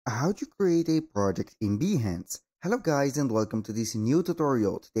How to create a project in Behance. Hello guys and welcome to this new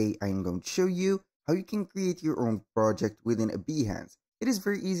tutorial. Today I am going to show you how you can create your own project within a Behance. It is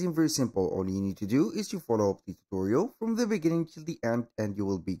very easy and very simple. All you need to do is to follow up the tutorial from the beginning till the end and you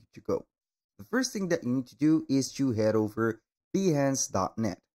will be good to go. The first thing that you need to do is to head over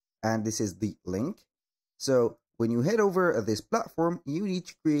behance.net, and this is the link. So when you head over this platform, you need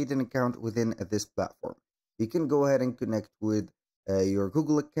to create an account within this platform. You can go ahead and connect with your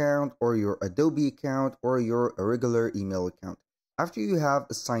Google account or your Adobe account or your regular email account. After you have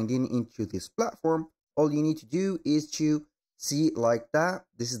signed in into this platform, all you need to do is to see like that.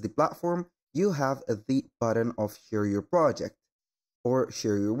 This is the platform. You have the button of share your project or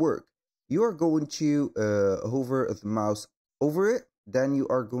share your work. You are going to hover the mouse over it. Then you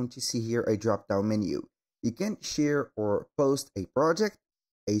are going to see here a drop down menu. You can share or post a project,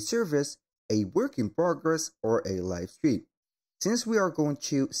 a service, a work in progress, or a live stream. Since we are going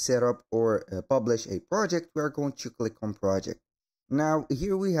to set up or publish a project, we are going to click on project. Now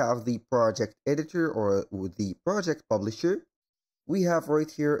here we have the project editor or the project publisher. We have right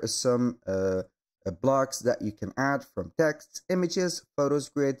here some blocks that you can add from texts, images, photos,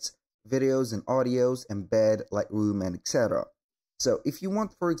 grids, videos and audios, embed, Lightroom, and etc. So if you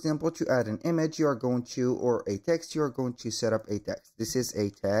want, for example, to add an image, you are going to, or a text, you are going to set up a text. This is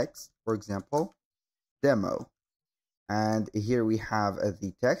a text, for example, demo. And here we have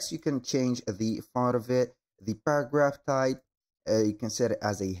the text. You can change the font of it, the paragraph type. You can set it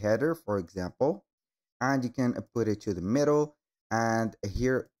as a header, for example, and you can put it to the middle. And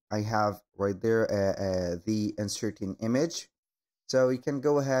here I have right there the inserting image. So you can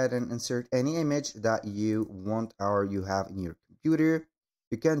go ahead and insert any image that you want or you have in your computer.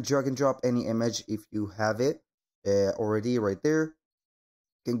 You can drag and drop any image if you have it already right there.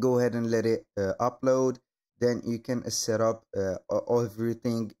 You can go ahead and let it upload. Then you can set up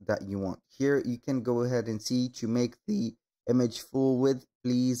everything that you want. Here you can go ahead and see to make the image full width.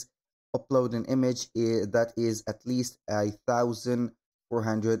 Please upload an image that is at least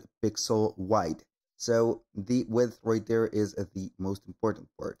 1400 pixel wide. So the width right there is the most important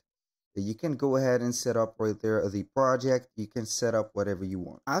part. You can go ahead and set up right there the project. You can set up whatever you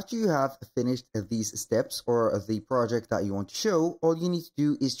want. After you have finished these steps or the project that you want to show, all you need to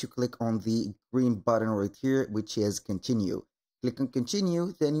do is to click on the green button right here, which is continue. Click on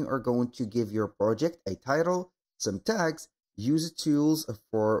continue, then you are going to give your project a title, some tags, use tools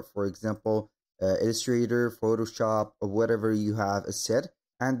for example, Illustrator, Photoshop, or whatever you have set.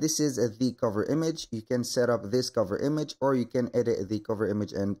 And this is the cover image. You can set up this cover image or you can edit the cover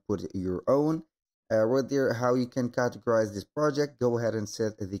image and put your own. Right there, how you can categorize this project. Go ahead and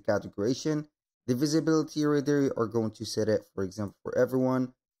set the categorization. The visibility right there, you are going to set it, for example, for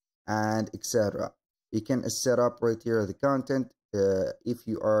everyone and etc. You can set up right here the content if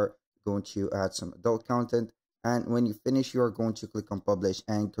you are going to add some adult content. And when you finish, you are going to click on publish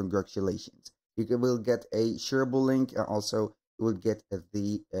and congratulations. You will get a shareable link and also will get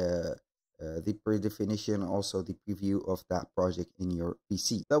the pre-definition, also the preview of that project in your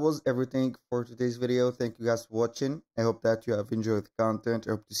PC. That was everything for today's video. Thank you guys for watching. I hope that you have enjoyed the content.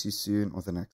 I hope to see you soon on the next.